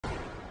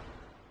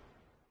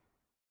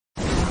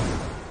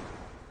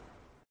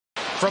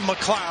from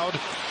McLeod.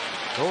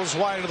 Goes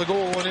wide of the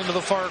goal and into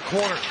the far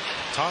corner.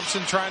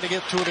 Thompson trying to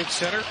get to it at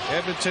center.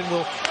 Edmonton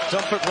will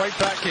dump it right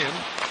back in.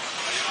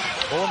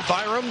 Owen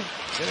Byram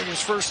getting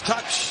his first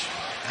touch.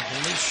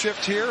 And we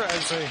shift here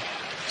as a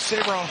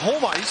Sabre on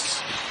home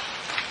ice.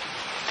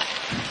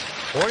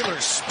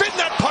 Oilers spin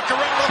that puck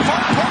around the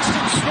far post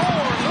and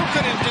score.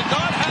 Luukkonen did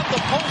not have the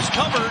post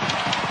covered.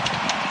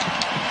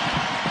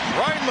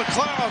 Ryan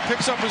McLeod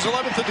picks up his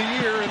 11th of the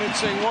year, and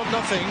it's a 1-0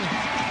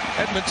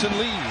 Edmonton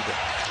lead.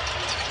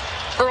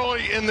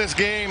 Early in this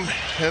game,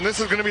 and this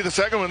is going to be the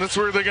second one. This is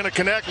where they're going to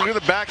connect. Look at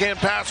the backhand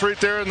pass right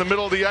there in the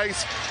middle of the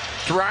ice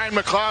to Ryan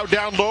McLeod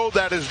down low.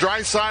 That is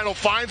Draisaitl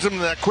finds him in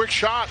that quick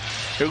shot.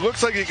 It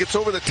looks like he gets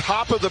over the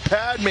top of the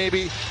pad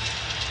maybe,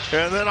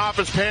 and then off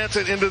his pants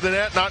and into the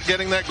net, not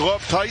getting that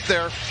glove tight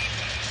there.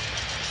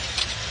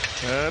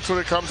 And that's what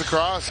it comes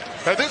across.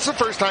 Now, this is the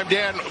first time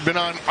Dan been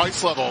on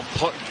ice level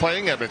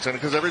playing Edmonton,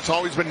 because it's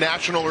always been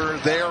national or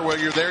there. Where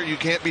you're there, you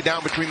can't be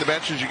down between the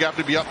benches. You got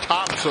to be up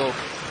top. So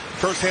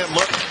first-hand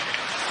look.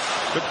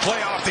 Good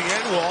play off the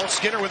end wall.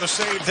 Skinner with a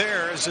save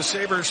there as the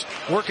Sabres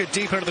work it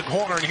deep into the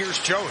corner, and here's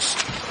Jost.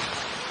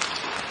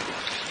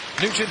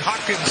 Nugent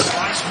Hopkins,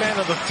 last man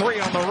of the three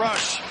on the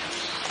rush.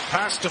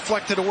 Pass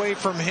deflected away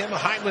from him.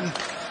 Hyman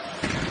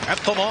at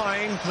the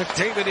line.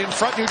 McDavid in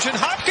front. Nugent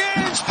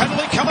Hopkins.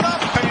 Penalty coming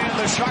up, and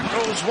the shot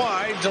goes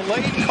wide.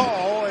 Delayed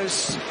call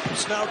as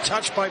it's now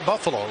touched by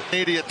Buffalo.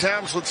 80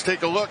 attempts. Let's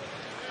take a look.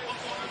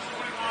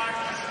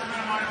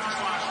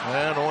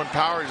 And Owen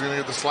Power is going to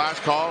get the slash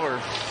call or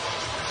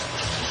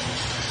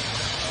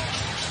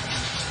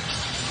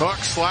hook,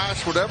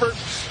 slash, whatever.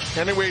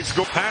 Anyways,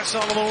 go. Pass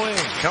on the wing.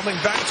 Coming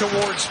back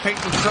towards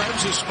Peyton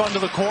Krebs, who spun to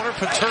the corner.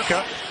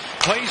 Paterka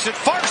plays it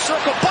far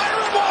circle.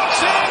 Byram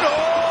walks in.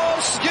 Oh,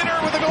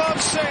 Skinner with a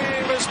glove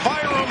save as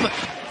Byram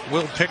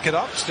will pick it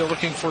up. Still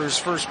looking for his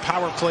first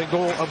power play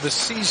goal of the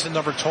season,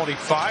 number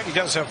 25. He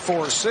does have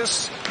 4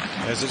 assists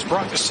as it's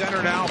brought to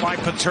center now by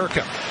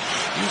Paterka.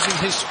 Using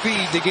his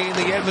speed to gain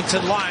the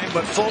Edmonton line,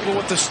 but Fogle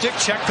with the stick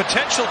check.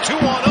 Potential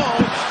 2-on-0.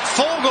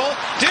 Fogle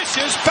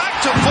dishes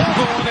back to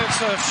Fogle, and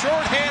it's a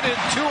shorthanded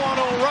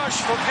 2-on-0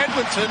 rush from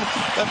Edmonton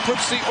that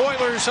puts the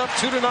Oilers up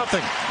 2-0.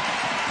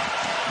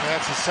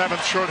 That's the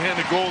 7th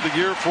shorthanded goal of the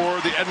year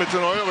for the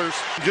Edmonton Oilers.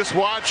 Just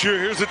watch here.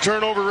 Here's the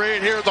turnover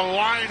right here. The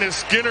line as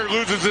Skinner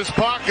loses his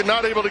puck and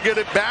not able to get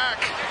it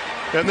back.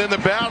 And then the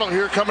battle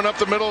here coming up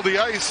the middle of the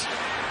ice.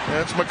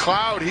 That's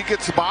McLeod. He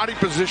gets the body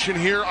position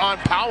here on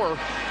Power.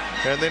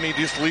 And then he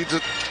just leads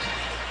it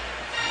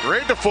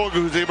right to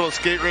Fogle, who's able to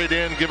skate right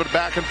in, give it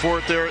back and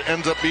forth there. It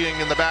ends up being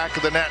in the back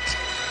of the net.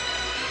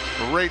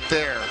 Right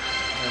there.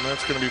 And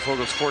that's going to be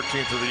Fogle's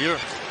 14th of the year.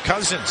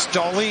 Cousins,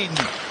 Dahlin.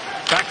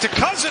 Back to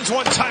Cousins,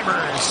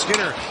 one-timer.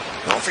 Skinner, I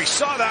don't know if he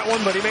saw that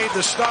one, but he made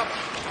the stop.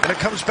 And it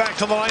comes back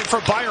to the line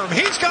for Byram.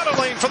 He's got a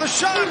lane for the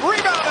shot.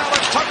 Rebound,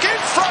 Alex Tuck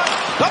in front.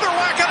 Another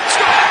whack at it.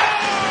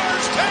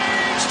 Scores!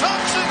 Tage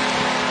Thompson.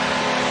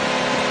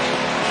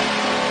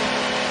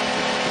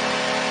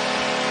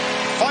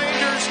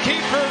 Finders,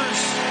 keepers.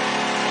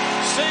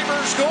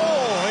 Sabres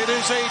goal. It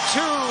is a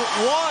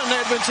 2-1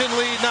 Edmonton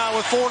lead now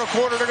with 4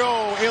 1/4 to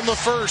go in the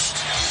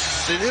first.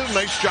 They did a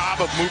nice job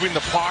of moving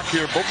the puck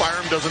here. Bo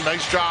Byram does a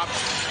nice job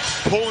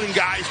pulling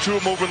guys to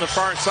him over on the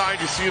far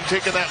side. You see him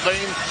taking that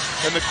lane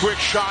and the quick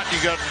shot.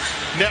 You got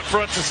net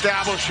fronts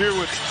established here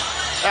with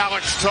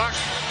Alex Tuck.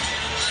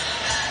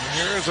 And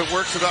here as it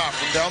works it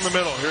off and down the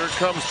middle. Here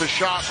comes the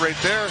shot right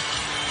there.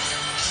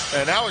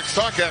 And Alex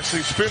Tuck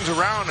actually spins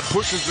around and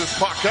pushes this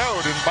puck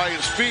out and by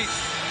his feet.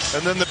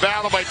 And then the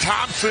battle by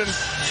Thompson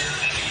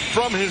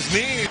from his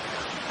knee.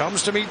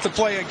 Comes to meet the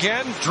play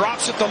again,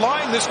 drops at the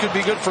line. This could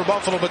be good for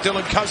Buffalo, but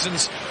Dylan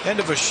Cousins,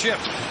 end of a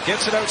shift,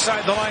 gets it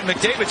outside the line.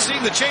 McDavid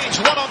seeing the change,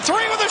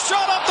 1-on-3 with a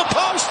shot off the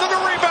post and a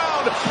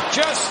rebound.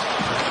 Just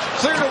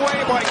cleared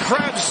away by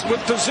Krebs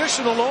with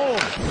position alone.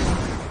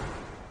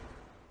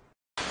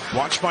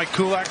 Watch by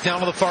Kulak down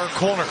to the far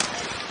corner.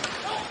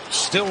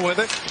 Still with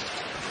it.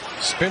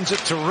 Spins it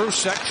to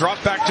Rusek,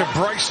 drop back to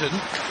Bryson.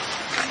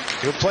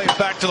 He'll play it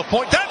back to the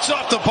point. That's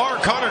off the bar,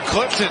 Connor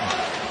Clifton.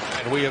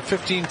 And we have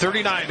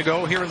 15:39 to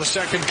go here in the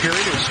second period.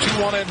 It's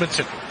 2-1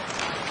 Edmonton.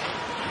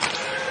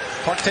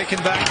 Puck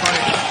taken back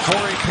by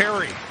Corey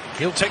Perry.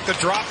 He'll take the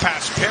drop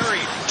pass.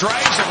 Perry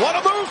drags it. What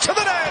a move to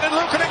the net. And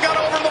Luukkonen got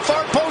over to the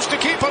far post to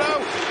keep it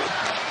out.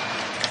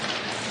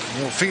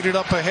 He'll feed it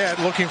up ahead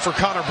looking for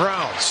Connor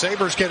Brown.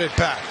 Sabres get it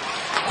back.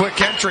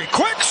 Quick entry.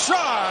 Quick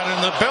shot.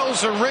 And the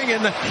bells are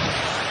ringing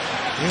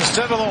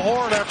instead of the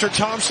horn after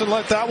Thompson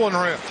let that one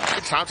rip.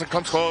 Thompson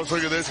comes close.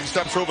 Look at this. He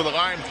steps over the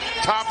line.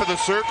 Top of the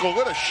circle.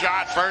 What a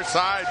shot. Far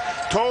side.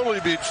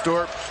 Totally beat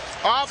Storp.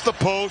 Off the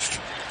post.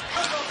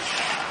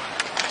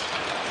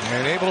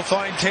 And able to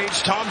find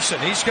Tage Thompson.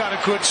 He's got a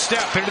good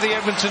step into the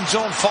Edmonton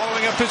zone.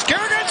 Following up his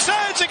Kerrigan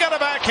says he got a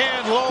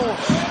backhand low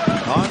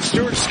on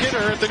Stuart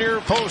Skinner at the near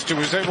post, who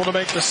was able to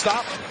make the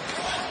stop.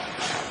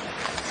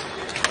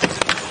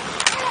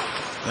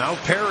 Now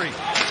Perry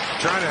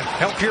trying to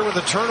help here with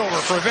a turnover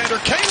for Evander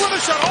Kane with a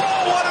shot.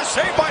 Oh, what a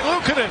save by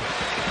Luukkonen.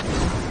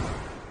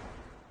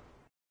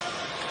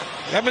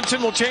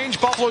 Edmonton will change.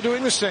 Buffalo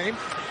doing the same.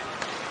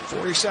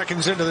 40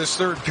 seconds into this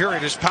third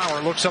period as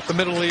Power looks up the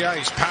middle of the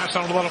ice. Pass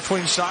on the left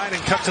wing side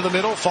and cut to the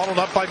middle. Followed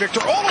up by Victor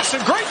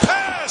Olofsson. Great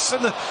pass!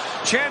 And the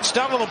chance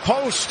down to the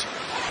post.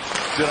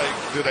 Did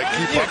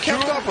I keep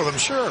up with him?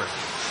 Sure.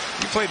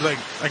 He played like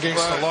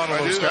against a lot of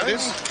those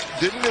guys.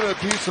 Didn't get a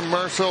piece of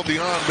Marcel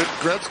Dion, but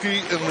Gretzky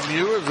and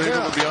Lemieux is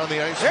able to be on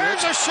the ice.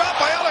 There's a shot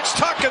by Alex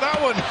Tuch, and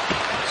that one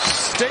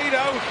stayed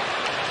out.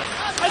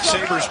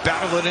 Sabres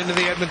battle it into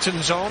the Edmonton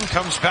zone.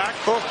 Comes back.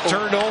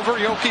 Turned over.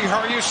 Yoki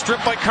Harju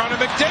stripped by Connor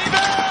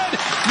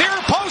McDavid.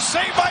 Near post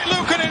saved by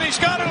Luukkonen. He's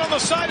got it on the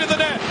side of the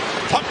net.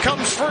 Puck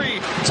comes free.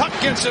 Tuch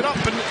gets it up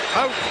and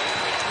out.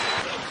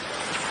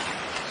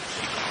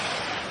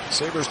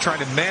 Sabres trying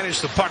to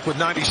manage the puck with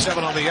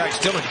 97 on the ice.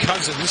 Dylan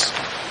Cousins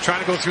trying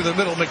to go through the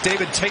middle.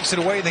 McDavid takes it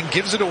away, then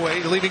gives it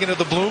away, leaving it at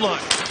the blue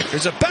line.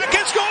 There's a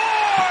backhand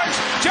scores!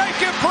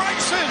 Jacob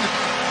Bryson!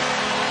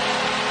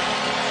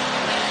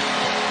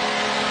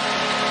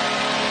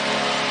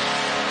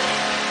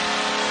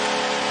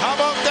 How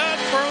about that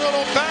for a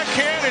little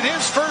backhand? And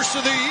his first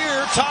of the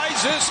year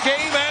ties this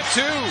game at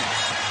 2.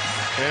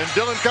 And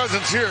Dylan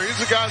Cousins here, he's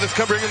the guy that's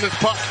bringing this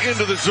puck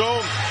into the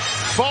zone.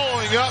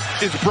 Following up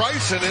is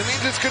Bryson, and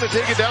he's just going to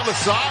take it down the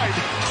side.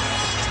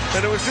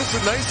 And it was just a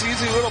nice,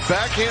 easy little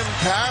backhand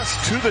pass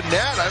to the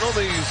net. I don't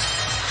think he's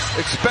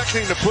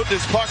expecting to put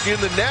this puck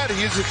in the net.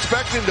 He's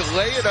expecting to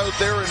lay it out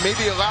there and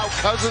maybe allow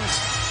Cousins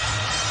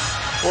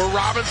or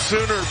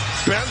Robinson or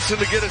Benson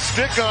to get a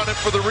stick on it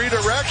for the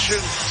redirection.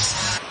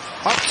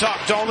 Up top,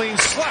 Darlene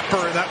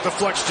Slapper, and that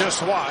deflects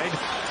just wide.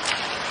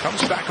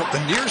 Comes back up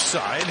the near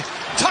side.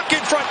 Tuck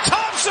in front.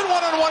 Thompson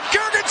one-on-one.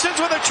 Girgensons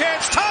with a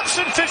chance.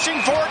 Thompson fishing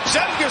for it.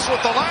 Zengus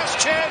with the last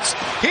chance.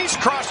 He's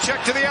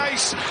cross-checked to the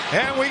ice,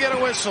 and we get a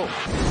whistle.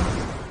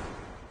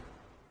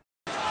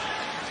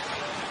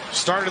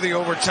 Start of the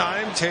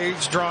overtime.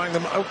 Taves drawing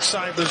them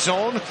outside the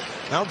zone.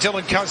 Now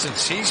Dylan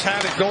Cousins. He's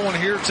had it going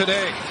here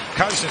today.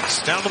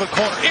 Cousins down to the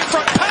corner. In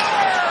front.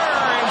 Power!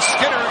 And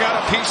Skinner got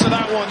a piece of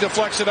that one.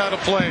 Deflects it out of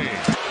play.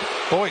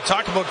 Boy,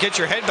 talk about get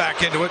your head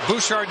back into it.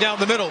 Bouchard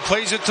down the middle,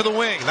 plays it to the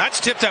wing.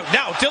 That's tipped out.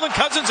 Now, Dylan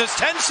Cousins has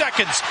 10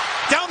 seconds.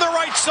 Down the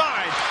right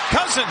side.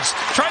 Cousins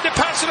tried to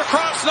pass it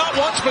across not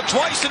once, but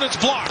twice, and it's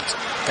blocked.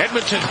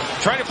 Edmonton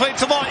trying to play it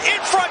to long. In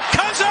front,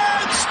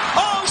 Cousins!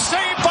 Oh,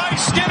 saved by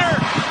Skinner.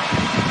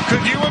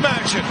 Could you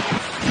imagine?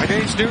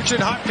 Against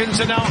Nugent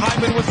Hopkins and now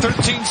Hyman with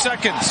 13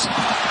 seconds.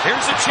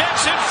 Here's a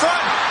chance in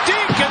front.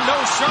 Deke and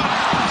no shot.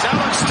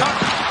 Alex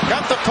Tuch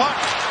got the puck.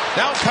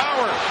 Now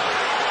Power.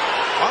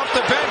 Off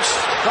the bench,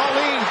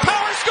 Darlene.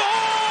 Power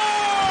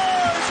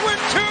scores with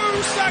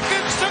 2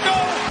 seconds to go.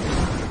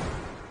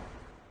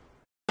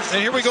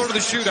 And here we go to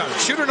the shootout.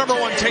 Shooter number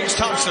 1 takes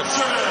Thompson.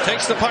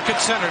 Takes the puck at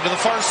center to the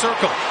far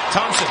circle.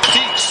 Thompson,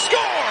 deep,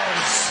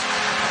 scores!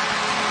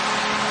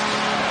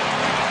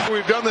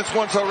 We've done this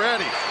once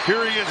already.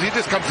 Here he is. He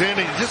just comes in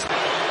and he just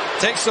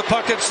takes the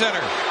puck at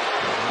center.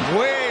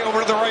 Way over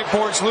to the right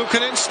boards.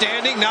 Luukkonen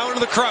standing now into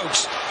the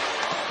crouch.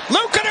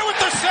 Luukkonen with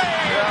the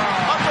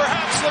save!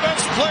 Perhaps the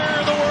best player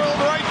in the world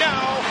right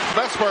now.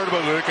 The best part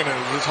about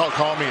Luukkonen is how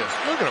calm he is.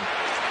 Look at him.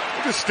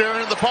 He's just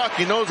staring at the puck.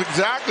 He knows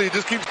exactly. He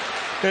just keeps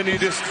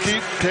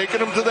taking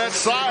him to that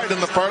side.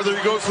 And the farther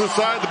he goes to the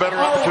side, the better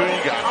opportunity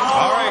he got.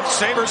 All right,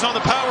 Sabres on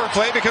the power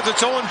play because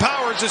it's Owen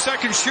Powers, the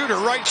second shooter.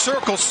 Right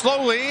circle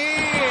slowly.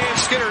 And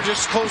Skinner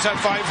just closed that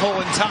 5-hole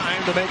in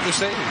time to make the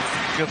save.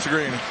 Against the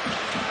green.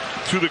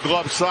 To the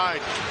glove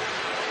side.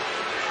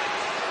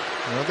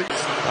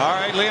 All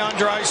right, Leon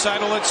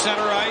Draisaitl at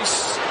center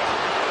ice.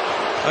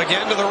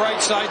 Again to the right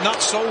side,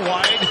 not so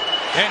wide.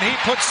 And he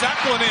puts that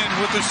one in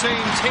with the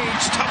same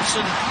Tage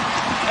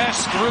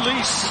Thompson-esque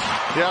release.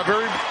 Yeah,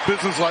 very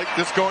businesslike.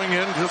 Just going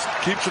in, just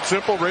keeps it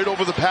simple, right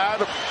over the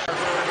pad.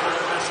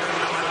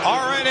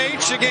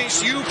 RNH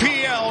against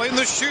UPL in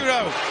the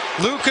shootout.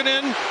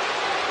 Luukkonen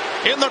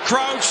in the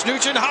crouch.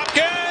 Nugent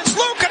Hopkins.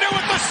 Luukkonen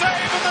with the save,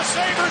 and the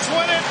Sabres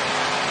win it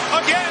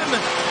again.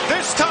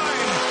 This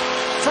time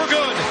for good.